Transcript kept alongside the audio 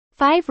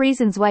5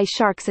 reasons why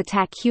sharks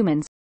attack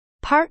humans.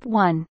 Part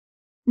 1.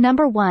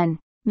 Number 1.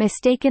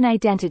 Mistaken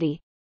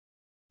identity.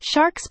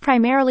 Sharks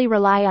primarily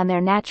rely on their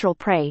natural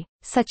prey,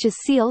 such as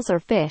seals or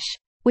fish,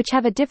 which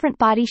have a different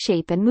body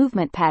shape and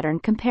movement pattern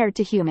compared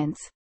to humans.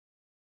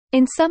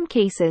 In some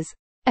cases,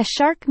 a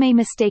shark may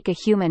mistake a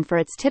human for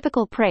its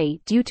typical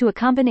prey due to a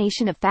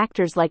combination of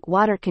factors like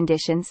water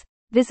conditions,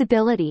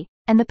 visibility,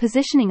 and the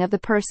positioning of the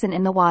person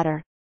in the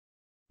water.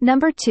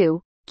 Number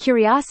 2.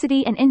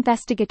 Curiosity and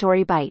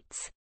investigatory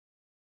bites.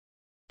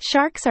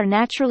 Sharks are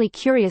naturally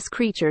curious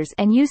creatures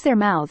and use their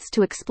mouths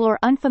to explore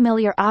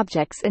unfamiliar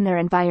objects in their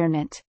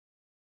environment.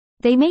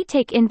 They may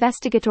take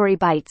investigatory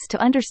bites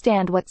to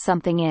understand what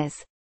something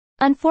is.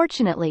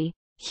 Unfortunately,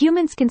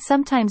 humans can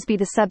sometimes be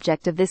the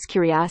subject of this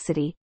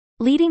curiosity,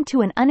 leading to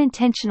an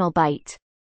unintentional bite,